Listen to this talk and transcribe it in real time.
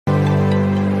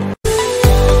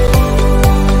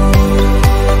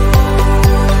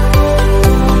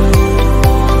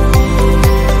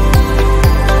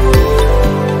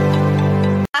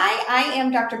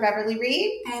am Dr. Beverly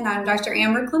Reed. And I'm Dr.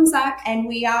 Amber Klimczak. And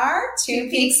we are Two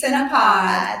Peaks in a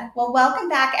Pod. Well, welcome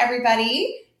back,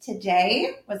 everybody.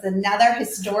 Today was another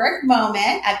historic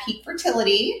moment at Peak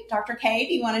Fertility. Dr. K,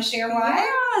 do you want to share why?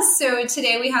 Yeah, so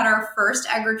today we had our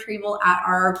first egg retrieval at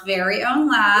our very own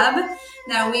lab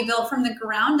that we built from the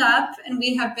ground up, and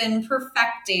we have been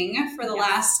perfecting for the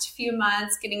last few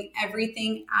months, getting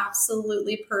everything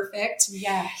absolutely perfect.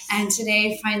 Yes. And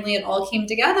today, finally, it all came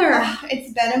together. Oh,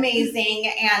 it's been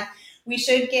amazing, and we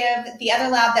should give the other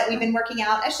lab that we've been working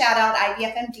out a shout out,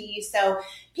 IVFMD. So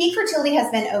Peak Fertility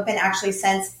has been open actually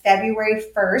since February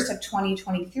 1st of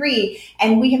 2023.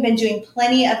 And we have been doing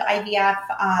plenty of IVF,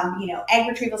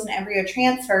 egg retrievals and embryo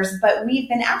transfers, but we've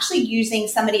been actually using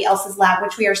somebody else's lab,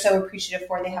 which we are so appreciative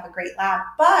for. They have a great lab,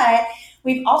 but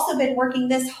we've also been working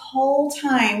this whole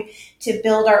time to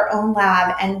build our own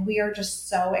lab, and we are just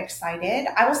so excited.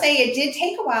 I will say it did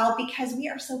take a while because we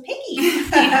are so picky.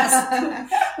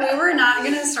 Yes. We were not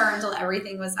going to start until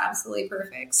everything was absolutely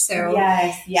perfect. So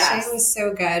yes. She was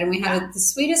so good. And we had the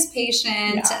sweetest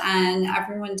patient, and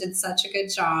everyone did such a good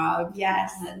job.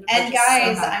 Yes. And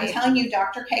guys, so I'm telling you,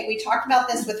 Dr. K, we talked about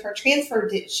this with her transfer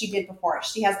she did before.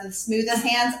 She has the smoothest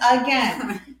hands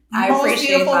again. Most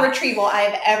beautiful retrieval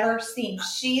I've ever seen.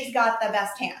 She's got the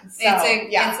best hands. So,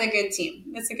 it's a good team.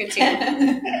 It's a good team.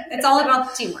 It's all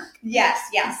about the teamwork. Yes.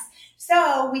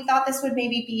 So we thought this would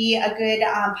maybe be a good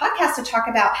podcast to talk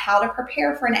about how to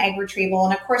prepare for an egg retrieval.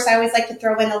 And of course, I always like to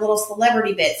throw in a little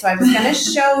celebrity bit. So I was going to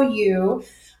show you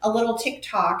a little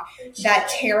TikTok that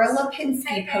Tara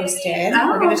Lipinski posted.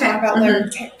 We're going to talk about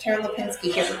Tara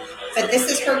Lipinski here. But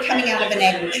this is her coming out of an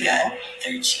egg retrieval. I got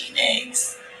 13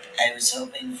 eggs. I was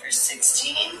hoping for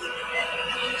 16.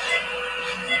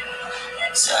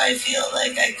 So I feel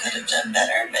like I could have done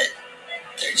better, but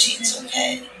 13's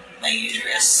okay. My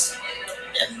uterus,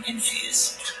 I'm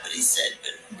confused what he said,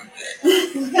 but we're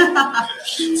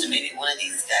good. So maybe one of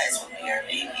these guys will be our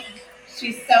baby.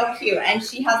 She's so cute. And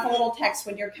she has a little text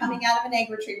when you're coming out of an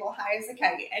egg retrieval, high as a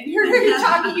kite. And you're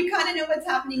talking, you kind of know what's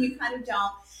happening, you kind of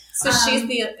don't. So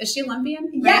is she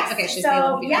Olympian? Yes. Right? Okay, she's the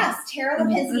Olympian. Yes, Tara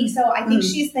Lipinski. So I think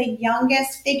she's the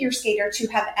youngest figure skater to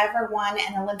have ever won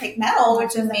an Olympic medal,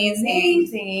 which is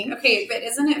amazing. Okay, but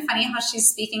isn't it funny how she's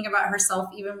speaking about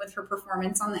herself even with her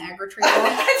performance on the egg retrieval?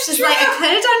 She's like, I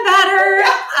could have done better.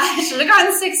 I should have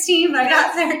gotten 16, but I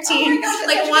got 13. Oh my gosh,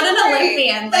 like, what an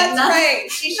Olympian. That's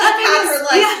right. She should have her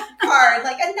card,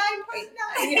 like a 9.9.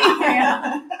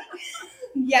 Yeah.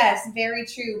 Yes, very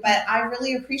true. But I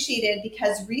really appreciate it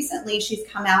because recently she's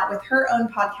come out with her own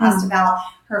podcast about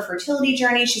her fertility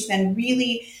journey. She's been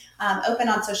really open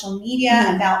on social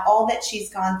media about all that she's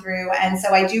gone through. And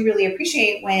so I do really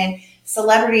appreciate when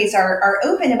celebrities are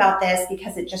open about this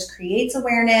because it just creates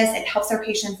awareness. It helps our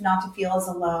patients not to feel as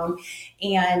alone.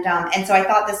 And so I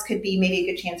thought this could be maybe a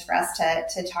good chance for us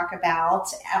to talk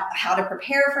about how to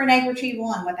prepare for an egg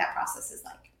retrieval and what that process is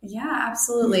like. Yeah,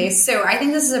 absolutely. So I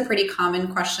think this is a pretty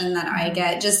common question that I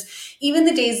get just even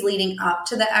the days leading up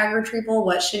to the egg retrieval.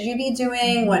 What should you be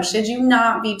doing? What should you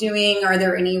not be doing? Are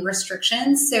there any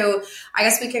restrictions? So I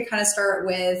guess we could kind of start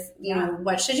with,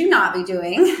 what should you not be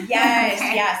doing? Yes.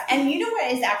 And you know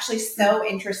what is actually so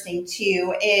interesting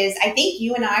too is I think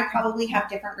you and I probably have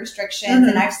different restrictions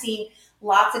and I've seen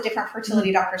lots of different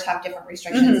fertility doctors have different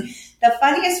restrictions. The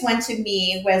funniest one to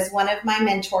me was one of my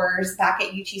mentors back at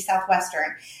UT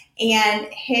Southwestern. And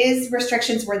his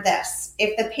restrictions were this.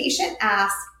 If the patient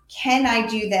asked, can I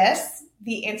do this?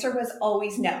 The answer was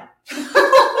always no.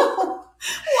 Why?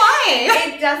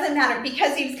 It doesn't matter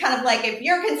because he was kind of like, if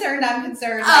you're concerned, I'm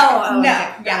concerned. No.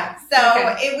 Okay. Yeah. So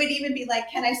it would even be like,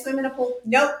 can I swim in a pool?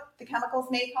 Nope. The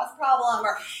chemicals may cause a problem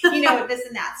or, this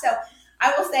and that. So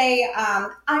I will say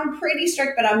I'm pretty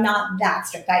strict, but I'm not that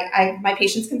strict. My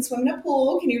patients can swim in a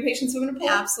pool. Can your patients swim in a pool?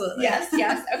 Absolutely. Yes.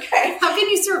 Okay. How can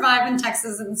you survive in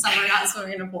Texas in summer not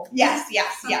swimming in a pool? Yes. But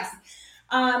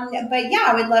yeah,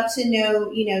 I would love to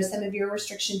know, some of your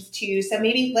restrictions too. So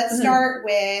maybe let's start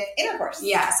with intercourse.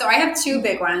 Yeah. So I have two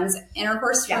big ones.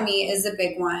 Intercourse for me is a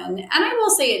big one. And I will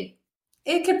say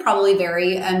it could probably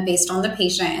vary based on the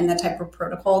patient and the type of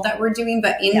protocol that we're doing.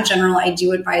 But in general, I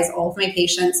do advise all of my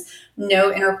patients,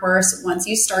 no intercourse once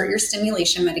you start your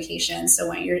stimulation medication. So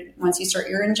once you start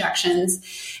your injections.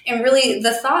 And really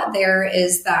the thought there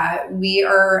is that we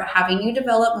are having you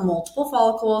develop multiple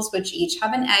follicles, which each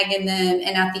have an egg in them.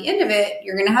 And at the end of it,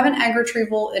 you're going to have an egg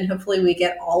retrieval and hopefully we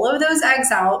get all of those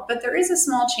eggs out. But there is a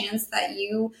small chance that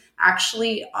you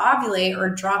actually ovulate or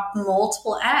drop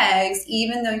multiple eggs,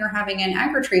 even though you're having an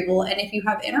egg retrieval. And if you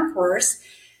have intercourse,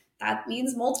 that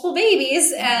means multiple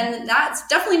babies. And that's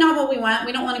definitely not what we want.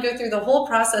 We don't want to go through the whole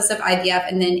process of IVF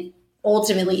and then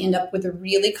ultimately end up with a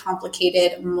really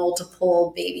complicated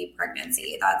multiple baby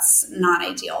pregnancy. That's not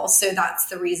ideal. So that's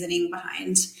the reasoning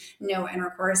behind no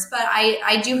intercourse. But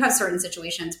I do have certain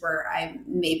situations where I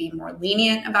may be more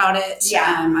lenient about it.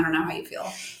 Yeah. I don't know how you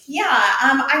feel. Yeah,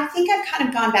 I think I've kind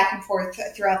of gone back and forth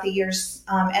throughout the years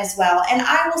as well. And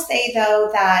I will say, though,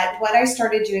 that what I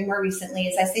started doing more recently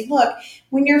is I say, look,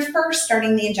 when you're first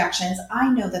starting the injections, I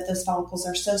know that those follicles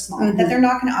are so small that they're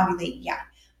not going to ovulate yet.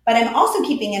 But I'm also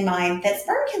keeping in mind that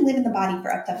sperm can live in the body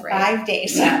for up to 5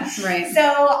 days. Yeah, right.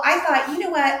 So I thought, you know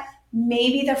what?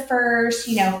 Maybe the first,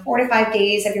 4 to 5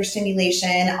 days of your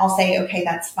stimulation, I'll say, okay,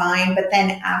 that's fine. But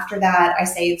then after that, I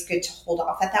say it's good to hold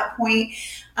off at that point.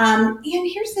 And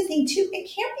here's the thing too, it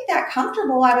can't be that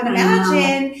comfortable, I would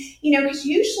imagine, because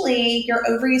usually your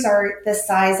ovaries are the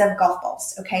size of golf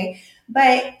balls. Okay.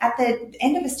 But at the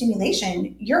end of a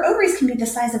stimulation, your ovaries can be the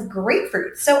size of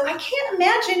grapefruit. So I can't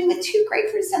imagine with 2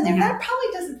 grapefruits in there, that probably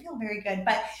doesn't feel very good,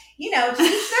 but to each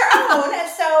their own.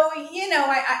 So,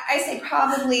 I say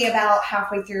probably about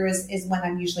halfway through is when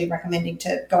I'm usually recommending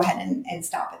to go ahead and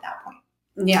stop at that point.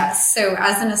 Yes. So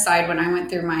as an aside, when I went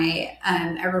through my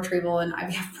retrieval and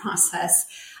IVF process,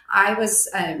 I was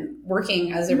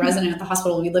working as a resident at the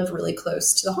hospital. We lived really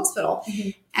close to the hospital,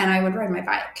 and I would ride my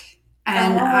bike.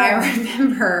 And I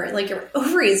remember, like, your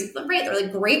ovaries, right? They're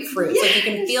like grapefruits. Yes. Like, you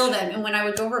can feel them. And when I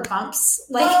would go over bumps,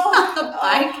 like on the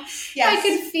bike, I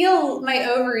could feel my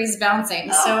ovaries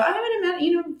bouncing. So I would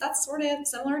imagine, that's sort of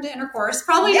similar to intercourse.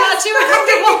 Probably not too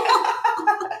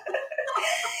uncomfortable.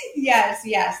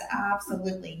 Yes,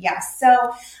 absolutely. Yes.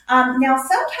 So now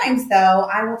sometimes, though,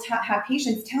 I will have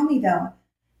patients tell me, though,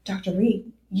 Dr.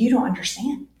 Reed, you don't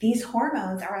understand. These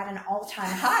hormones are at an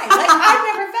all-time high. Like,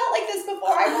 I've never felt like this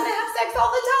before. I want to have sex all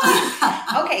the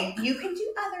time. Okay, you can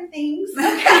do other things.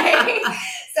 Okay.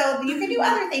 So you can do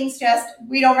other things, just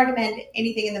we don't recommend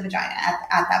anything in the vagina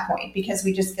at that point, because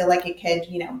we just feel like it could,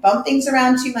 bump things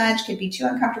around too much, could be too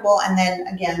uncomfortable. And then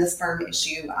again, the sperm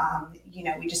issue,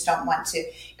 we just don't want to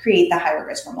create the higher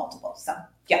risk for multiple. So,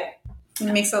 yeah.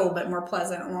 It makes it a little bit more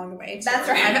pleasant along the way, too. That's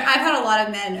right. I've had a lot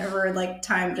of men over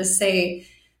time just say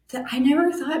that I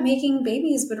never thought making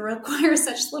babies would require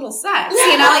such little sex.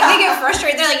 They get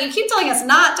frustrated. They're like, you keep telling us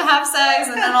not to have sex,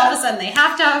 and then all of a sudden they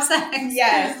have to have sex.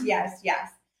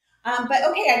 Yes. But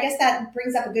okay, I guess that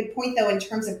brings up a good point, though, in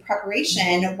terms of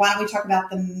preparation. Why don't we talk about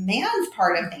the man's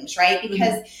part of things, right?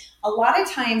 Because a lot of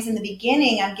times in the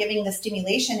beginning, I'm giving the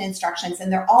stimulation instructions,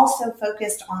 and they're also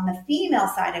focused on the female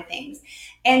side of things.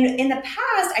 And in the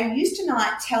past, I used to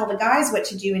not tell the guys what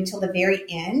to do until the very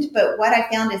end. But what I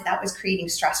found is that was creating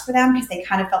stress for them, because they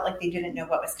kind of felt like they didn't know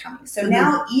what was coming. So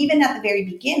now, even at the very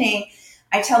beginning,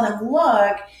 I tell them,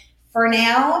 look, for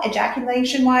now,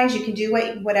 ejaculation-wise, you can do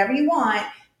whatever you want.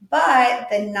 But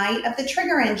the night of the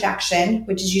trigger injection,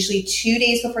 which is usually 2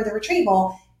 days before the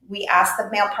retrieval, we ask the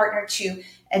male partner to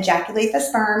ejaculate the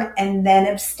sperm and then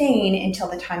abstain until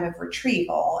the time of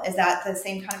retrieval. Is that the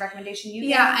same kind of recommendation you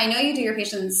give? Yeah, I know you do your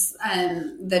patients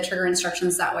the trigger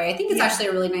instructions that way. I think it's actually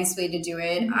a really nice way to do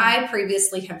it. I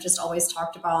previously have just always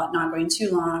talked about not going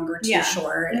too long or too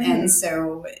short. And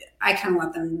so I kind of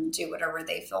let them do whatever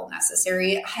they feel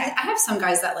necessary. I have some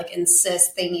guys that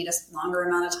insist they need a longer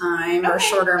amount of time or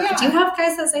shorter. Yeah. Do you have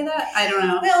guys that say that? I don't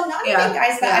know. Well, not many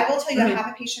guys, but I will tell you, I have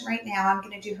a patient right now. I'm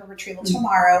going to do her retrieval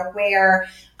tomorrow, where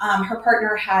her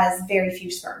partner has very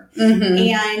few sperm.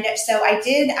 And so I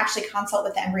did actually consult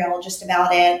with the embryologist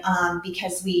about it,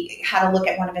 because we had a look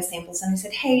at one of his samples, and I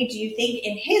said, hey, do you think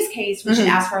in his case we should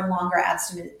ask for a longer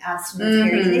abstinence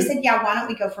period? And they said, yeah, why don't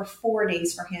we go for 4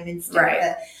 days for him instead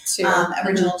of the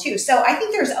original 2. So I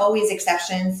think there's always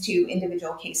exceptions to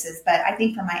individual cases, but I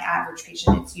think for my average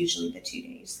patient, it's usually the 2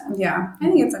 days. So. Yeah, I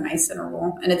think it's a nice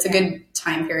interval, and it's a good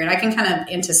time period. I can kind of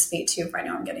anticipate too if I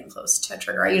know I'm getting close to a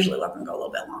trigger. I usually let them go a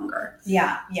little bit longer.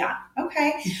 Yeah.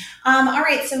 Okay. All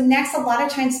right. So next, a lot of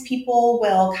times people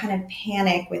will kind of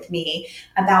panic with me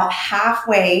about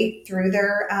halfway through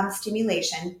their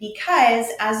stimulation, because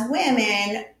as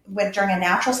women, during a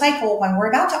natural cycle, when we're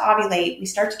about to ovulate, we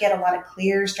start to get a lot of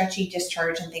clear, stretchy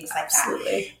discharge and things like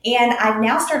that. And I've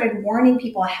now started warning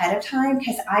people ahead of time,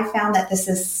 because I found that this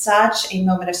is such a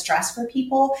moment of stress for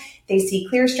people. They see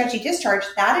clear, stretchy discharge.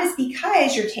 That is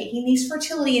because you're taking these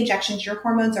fertility injections. Your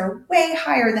hormones are way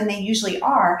higher than they usually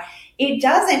are. It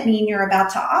doesn't mean you're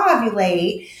about to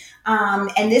ovulate.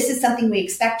 And this is something we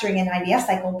expect during an IVF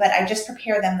cycle, but I just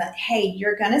prepare them that, hey,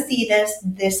 you're going to see this.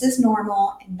 This is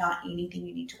normal and not anything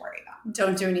you need to worry about.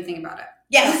 Don't do anything about it.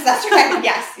 Yes, that's right.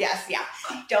 Yes.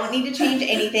 Don't need to change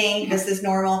anything. This is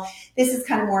normal. This is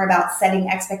kind of more about setting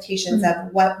expectations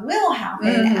of what will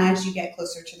happen as you get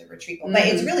closer to the retrieval. But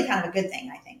it's really kind of a good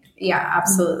thing, I think. Yeah,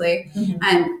 absolutely.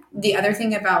 And The other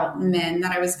thing about men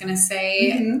that I was going to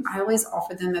say, Mm-hmm. I always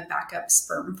offer them a backup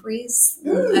sperm freeze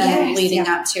Yes,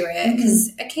 up to it.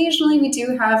 Because occasionally we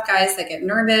do have guys that get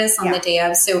nervous on the day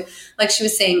of. So like she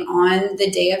was saying, on the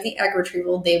day of the egg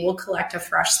retrieval, they will collect a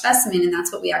fresh specimen. And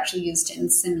that's what we actually use to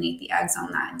inseminate the eggs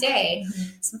on that day.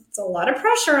 So it's a lot of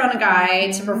pressure on a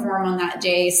guy to perform on that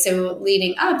day. So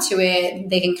leading up to it,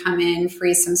 they can come in,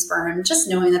 freeze some sperm. Just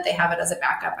knowing that they have it as a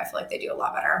backup, I feel like they do a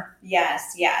lot better.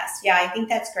 Yes. Yeah, I think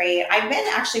that's great. I've been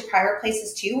actually prior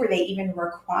places too where they even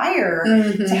require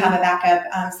to have a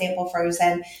backup sample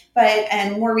frozen.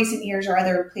 And more recent years or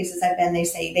other places I've been, they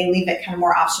say they leave it kind of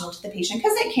more optional to the patient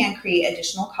because it can create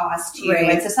additional cost too. Right.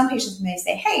 And so some patients may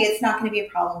say, hey, it's not going to be a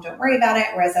problem. Don't worry about it.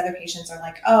 Whereas other patients are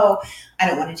like, oh, I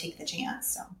don't want to take the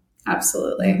chance. So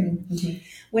absolutely.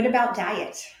 What about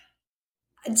diet?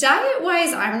 Diet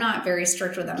wise, I'm not very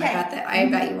strict with them. Okay. I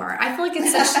bet you are. I feel like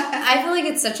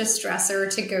it's such a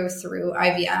stressor to go through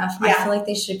IVF. Yeah. I feel like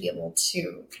they should be able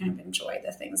to kind of enjoy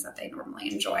the things that they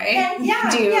normally enjoy.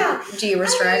 Do you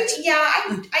restrict?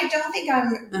 I don't think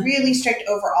I'm really strict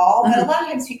overall, but a lot of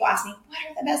times people ask me, what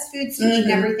are the best foods to eat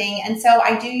and everything? And so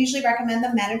I do usually recommend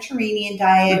the Mediterranean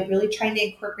diet, really trying to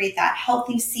incorporate that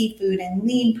healthy seafood and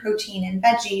lean protein and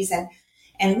veggies and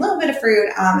a little bit of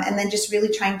fruit. And then just really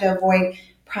trying to avoid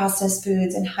processed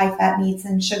foods and high fat meats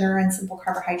and sugar and simple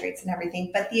carbohydrates and everything.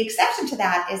 But the exception to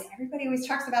that is everybody always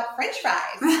talks about French fries.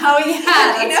 Oh yeah,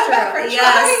 that's true. French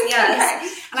yes. fries?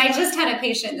 Okay. And I just had a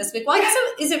patient this week. Well, I guess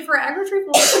is it for egg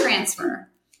retrieval or transfer?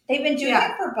 They've been doing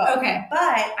it for both. Okay. But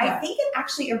I think it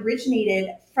actually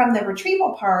originated from the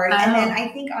retrieval part. And then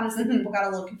I think honestly people got a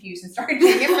little confused and started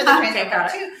doing it for the transfer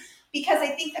part too. Because I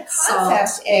think the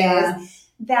concept is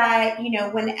that,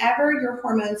 whenever your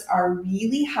hormones are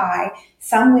really high,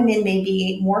 some women may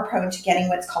be more prone to getting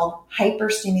what's called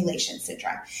hyperstimulation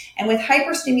syndrome. And with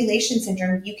hyperstimulation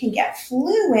syndrome, you can get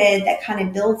fluid that kind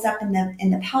of builds up in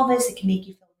the pelvis. It can make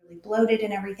you feel really bloated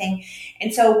and everything.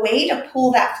 And so a way to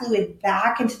pull that fluid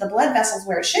back into the blood vessels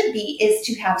where it should be is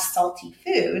to have salty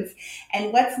foods.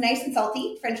 And what's nice and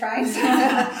salty? French fries.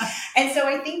 And so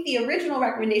I think the original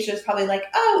recommendation is probably like,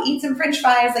 oh, eat some French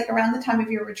fries like around the time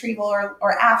of your retrieval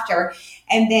or after.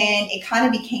 And then it kind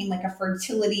of became like a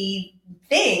fertility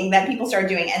thing that people started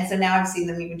doing. And so now I've seen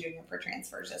them even doing it for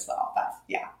transfers as well. But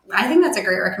yeah. I think that's a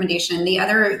great recommendation. The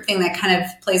other thing that kind of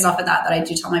plays off of that I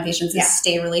do tell my patients is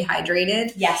stay really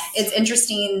hydrated. Yes. It's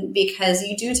interesting because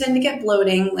you do tend to get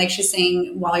bloating, like she's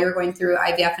saying, while you're going through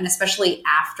IVF and especially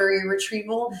after your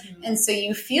retrieval. And so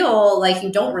you feel like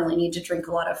you don't really need to drink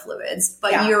a lot of fluids,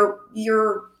 but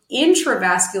your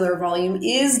intravascular volume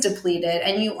is depleted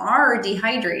and you are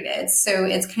dehydrated. So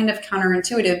it's kind of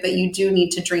counterintuitive, but you do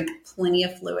need to drink plenty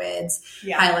of fluids,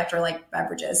 high electrolyte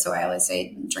beverages. So I always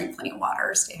say drink plenty of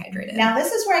water, stay hydrated. Now,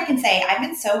 this is where I can say I've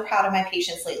been so proud of my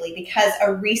patients lately because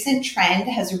a recent trend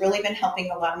has really been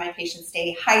helping a lot of my patients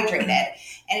stay hydrated.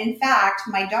 And in fact,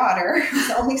 my daughter,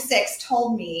 who's only 6,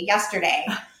 told me yesterday,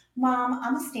 Mom,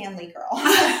 I'm a Stanley girl.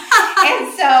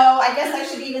 And so I guess I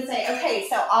should even say, okay,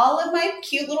 so all of my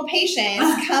cute little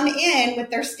patients come in with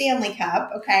their Stanley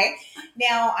cup. Okay.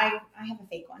 Now I have a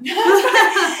fake one because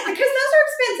those are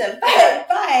expensive,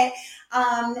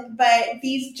 but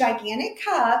these gigantic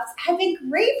cups have been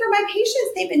great for my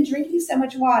patients. They've been drinking so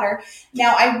much water.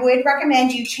 Now I would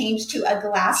recommend you change to a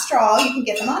glass straw. You can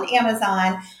get them on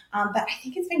Amazon. But I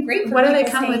think it's been great for what do they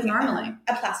come with normally?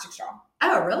 A plastic straw.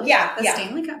 Oh, really? Yeah. The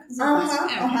Stanley cup is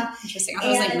interesting. I thought it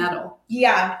was like metal.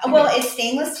 Yeah. Well, it's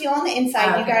stainless steel on the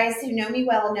inside. You guys who know me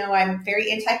well know I'm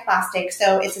very anti-plastic.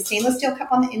 So it's a stainless steel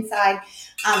cup on the inside.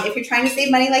 If you're trying to save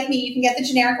money like me, you can get the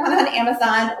generic one on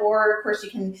Amazon, or of course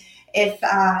you can,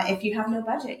 if you have no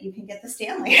budget, you can get the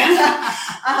Stanley.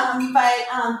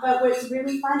 But what's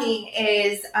really funny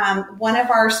is one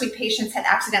of our sweet patients had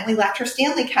accidentally left her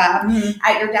Stanley cup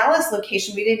at your Dallas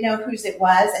location. We didn't know whose it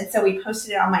was, and so we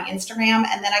posted it on my Instagram,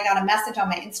 and then I got a message on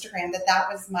my Instagram that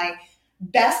was my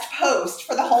best post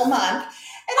for the whole month.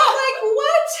 And I'm like,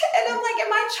 what? And I'm like,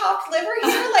 am I chopped liver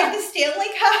here? Like the Stanley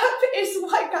cup is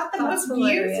what got the most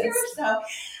views here. So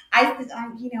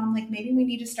I'm like, maybe we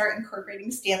need to start incorporating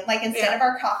instead of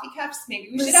our coffee cups, maybe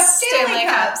we should have Stanley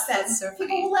cups. That's so funny.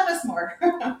 People will love us more.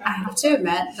 I have to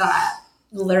admit that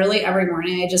literally every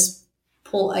morning I just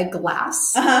pull a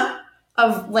glass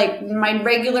of like my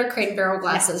regular Crate and Barrel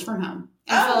glasses from home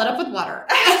and fill it up with water.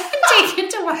 Take it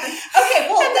to work. Okay,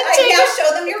 well, now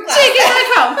show them your glass. Take it back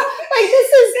home. Like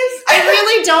I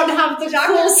really don't have the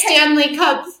cool Stanley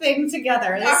Cup thing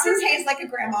together. Dr. K's like a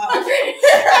grandma. And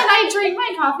I drink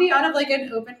my coffee out of like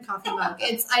an open coffee mug.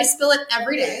 I spill it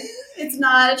every day. It's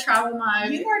not a travel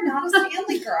mug. You are not a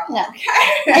Stanley girl. No.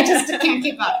 Okay. I just can't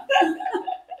keep up.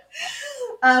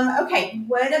 Okay.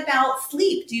 What about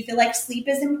sleep? Do you feel like sleep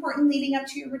is important leading up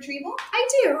to your retrieval? I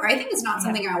do. I think it's not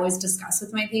something I always discuss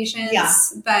with my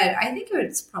patients, but I think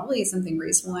it's probably something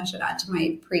reasonable I should add to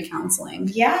my pre-counseling.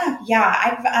 Yeah.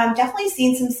 I've definitely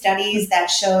seen some studies that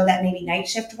show that maybe night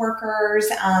shift workers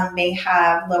may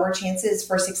have lower chances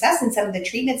for success in some of the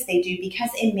treatments they do because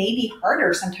it may be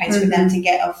harder sometimes for them to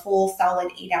get a full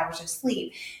solid 8 hours of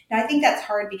sleep. Now, I think that's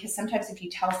hard because sometimes if you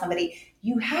tell somebody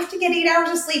you have to get 8 hours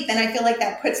of sleep, then I feel like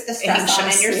that puts the stress on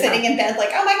and you're sitting in bed like,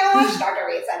 oh my gosh, Dr.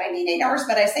 Reed said I need 8 hours.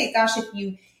 But I say, gosh, if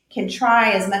you can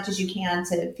try as much as you can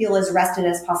to feel as rested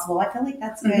as possible, I feel like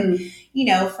that's good,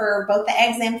 for both the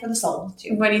eggs and for the soul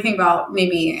too. What do you think about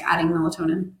maybe adding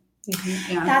melatonin?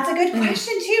 Yeah. That's a good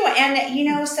question too.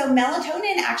 And, so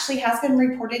melatonin actually has been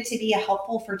reported to be a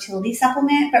helpful fertility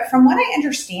supplement, but from what I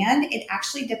understand, it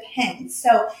actually depends.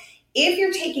 So if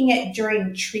you're taking it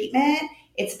during treatment,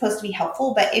 it's supposed to be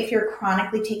helpful, but if you're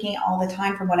chronically taking it all the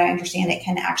time, from what I understand, it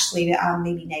can actually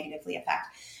maybe negatively affect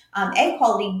egg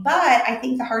quality. But I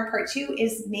think the hard part too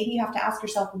is maybe you have to ask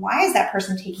yourself, why is that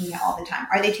person taking it all the time?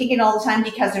 Are they taking it all the time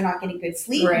because they're not getting good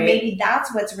sleep? Right. Maybe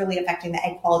that's what's really affecting the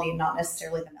egg quality and not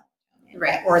necessarily the melatonin.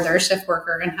 Right. Or they're a shift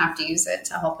worker and have to use it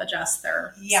to help adjust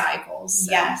their cycles.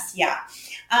 So. Yes. Yeah.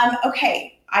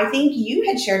 Okay. I think you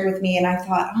had shared with me, and I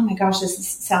thought, oh my gosh, this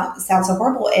sounds so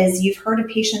horrible, is you've heard of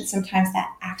patients sometimes that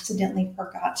accidentally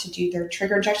forgot to do their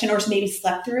trigger injection or maybe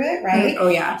slept through it, right? Oh,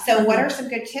 yeah. So what are some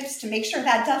good tips to make sure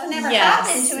that doesn't ever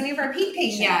happen to any of our repeat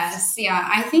patients? Yes. Yeah.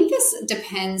 I think this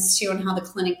depends too on how the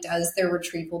clinic does their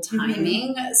retrieval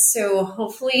timing. So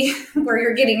hopefully where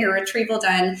you're getting your retrieval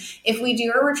done, if we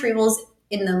do our retrievals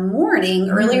in the morning,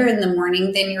 earlier in the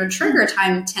morning, then your trigger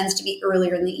time tends to be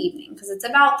earlier in the evening because it's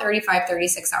about 35,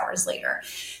 36 hours later.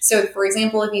 So for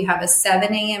example, if you have a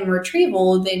 7 a.m.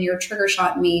 retrieval, then your trigger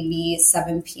shot may be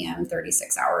 7 p.m.,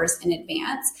 36 hours in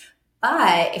advance.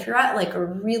 But if you're at like a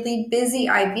really busy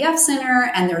IVF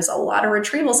center and there's a lot of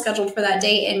retrieval scheduled for that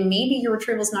day, and maybe your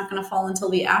retrieval is not going to fall until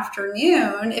the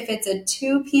afternoon, if it's a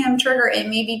 2 p.m. trigger, it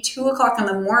may be 2 o'clock in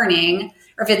the morning.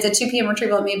 Or if it's a 2 p.m.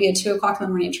 retrieval, it may be a 2 o'clock in the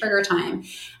morning trigger time.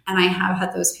 And I have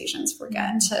had those patients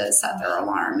forget to set their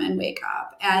alarm and wake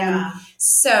up. And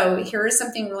so here's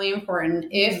something really important.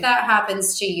 If that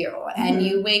happens to you and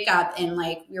you wake up and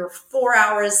like you're 4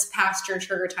 hours past your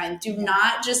trigger time, do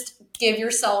not just give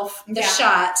yourself the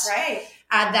shot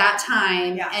at that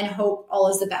time and hope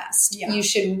all is the best. Yeah. You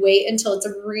should wait until it's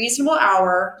a reasonable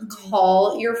hour,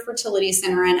 call your fertility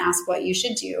center and ask what you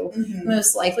should do.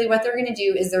 Most likely what they're going to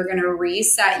do is they're going to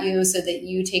reset you so that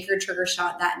you take your trigger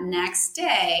shot that next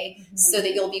day so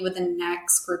that you'll be with the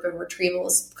next group of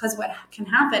retrievals. Because what can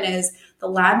happen is the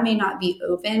lab may not be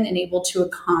open and able to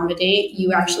accommodate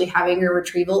you actually having your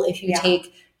retrieval if you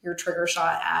take your trigger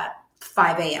shot at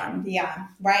 5 a.m. Yeah,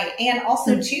 right. And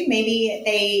also too, maybe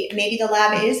the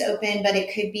lab is open, but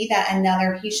it could be that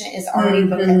another patient is already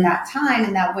booked at that time,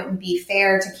 and that wouldn't be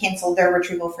fair to cancel their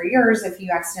retrieval for yours if you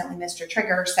accidentally missed your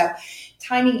trigger. So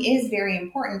timing is very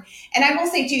important. And I will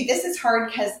say too, this is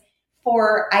hard because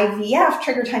for IVF,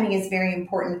 trigger timing is very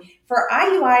important. For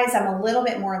IUIs, I'm a little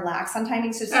bit more lax on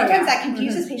timing. So sometimes that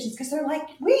confuses patients because they're like,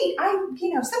 wait,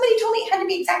 somebody told me it had to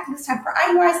be exactly this time. For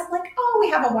IUIs, I'm like, oh, we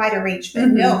have a wider range. But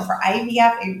no, for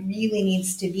IVF, it really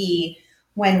needs to be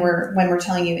when we're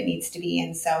telling you it needs to be.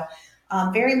 And so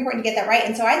very important to get that right.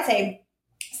 And so I'd say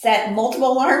set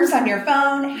multiple alarms on your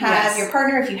phone, have your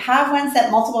partner, if you have one,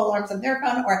 set multiple alarms on their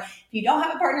phone, or if you don't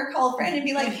have a partner, call a friend and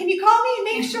be like, can you call me and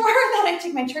make sure that I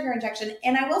take my trigger injection?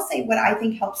 And I will say what I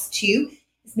think helps too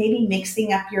is maybe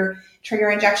mixing up your trigger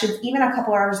injections even a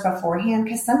couple hours beforehand.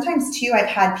 Because sometimes too, I've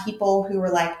had people who were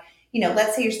like,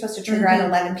 let's say you're supposed to trigger at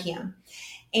 11 p.m.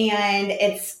 and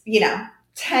it's,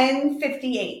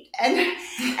 10:58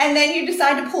 and then you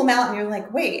decide to pull them out and you're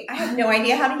like, wait, I have no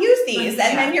idea how to use these.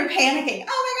 And then you're panicking.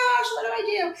 Oh my gosh, what do I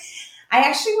do? I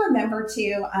actually remember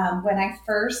too, when I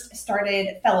first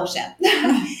started fellowship,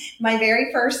 my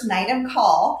very first night of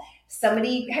call,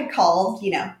 somebody had called,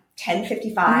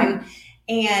 10:55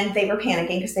 and they were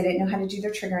panicking because they didn't know how to do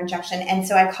their trigger injection. And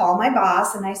so I call my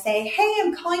boss and I say, hey,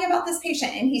 I'm calling about this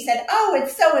patient. And he said, oh,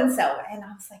 it's so-and-so. And I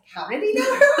was like, how did he know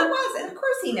who it was? And of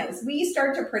course he knows. We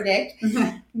start to predict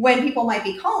when people might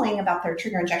be calling about their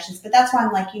trigger injections. But that's why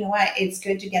I'm like, you know what? It's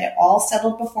good to get it all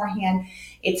settled beforehand.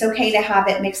 It's okay to have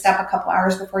it mixed up a couple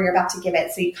hours before you're about to give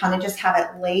it. So you kind of just have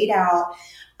it laid out.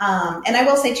 And I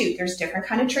will say too, there's different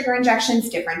kind of trigger injections,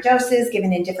 different doses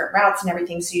given in different routes and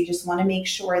everything. So you just want to make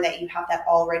sure that you have that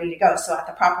all ready to go. So at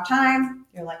the proper time,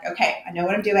 you're like, okay, I know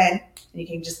what I'm doing, and you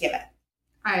can just give it.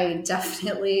 I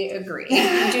definitely agree.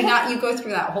 You go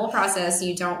through that whole process.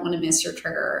 You don't want to miss your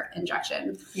trigger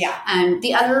injection. Yeah. And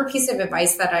the other piece of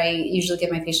advice that I usually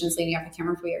give my patients leading up, I can't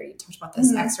remember if we already talked about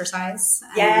this, exercise.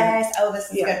 Yes. This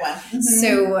is a good one. Mm-hmm.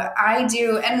 So I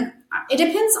do, and it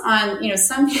depends on,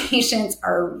 some patients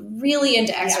are really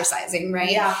into exercising,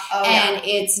 right? Yeah. And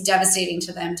it's devastating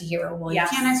to them to hear, well, you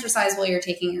can't exercise while you're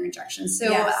taking your injection.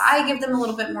 So I give them a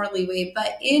little bit more leeway.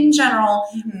 But in general,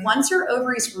 once your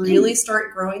ovaries really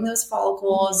start growing those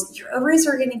follicles, your ovaries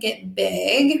are going to get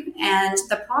big. And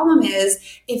the problem is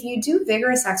if you do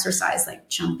vigorous exercise, like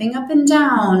jumping up and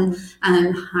down,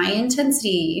 high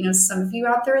intensity, some of you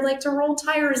out there like to roll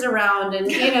tires around and,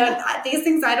 these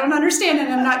things I don't understand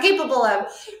and I'm not capable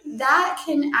of, that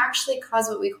can actually cause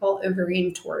what we call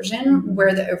ovarian torsion,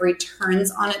 where the ovary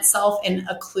turns on itself and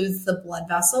occludes the blood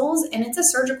vessels. And it's a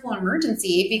surgical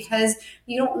emergency because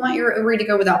you don't want your ovary to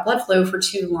go without blood flow for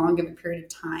too long of a period of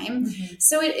time.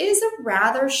 So it is a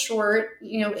rather short,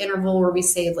 interval where we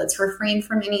say, let's refrain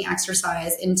from any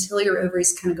exercise until your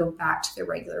ovaries kind of go back to their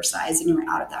regular size and you're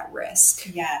out of that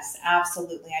risk. Yes,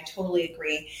 absolutely. I totally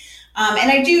agree.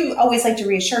 And I do always like to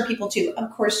reassure people too.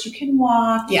 Of course, you can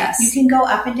walk. Yes. You can go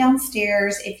up and down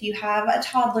stairs. If you have a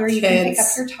toddler, you can pick up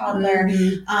your toddler.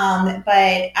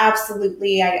 But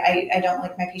absolutely, I don't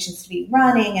like my patients to be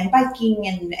running and biking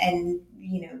and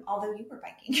although you were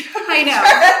biking. I know.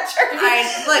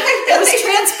 It was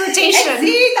transportation. And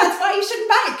see, that's why you shouldn't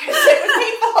bike, because it was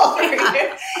painful for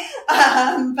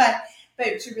you. But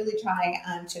to really try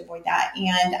to avoid that.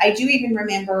 And I do even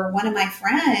remember one of my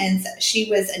friends, she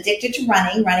was addicted to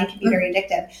running. Running can be very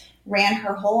addictive. Ran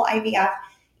her whole IVF.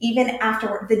 Even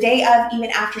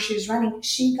after she was running,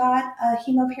 she got a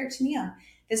hemoperitoneum.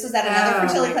 This was at another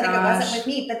fertility clinic. It wasn't with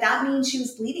me, but that means she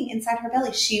was bleeding inside her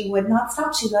belly. She would not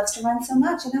stop. She loves to run so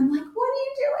much. And I'm like, what are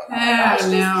you doing? Oh my gosh,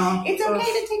 it's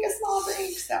okay to take a small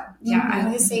break. So I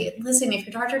always say, listen, if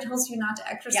your doctor tells you not to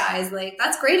exercise,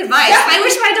 that's great advice. I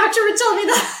wish my doctor would tell me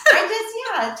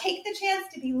that. Take the chance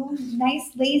to be a little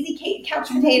nice, lazy couch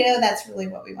potato. That's really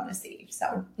what we want to see.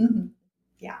 So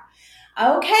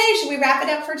Okay, should we wrap it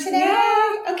up for today?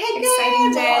 Yeah. Okay, good.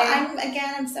 Exciting day.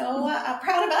 Well, I'm so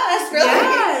proud of us, really.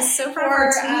 Yes, so proud for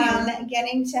of our team.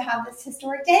 Getting to have this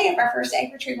historic day of our first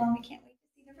egg retrieval, and we can't wait to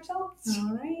see the results.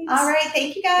 All right.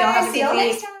 Thank you, guys. Y'all have a See you all good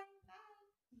next time.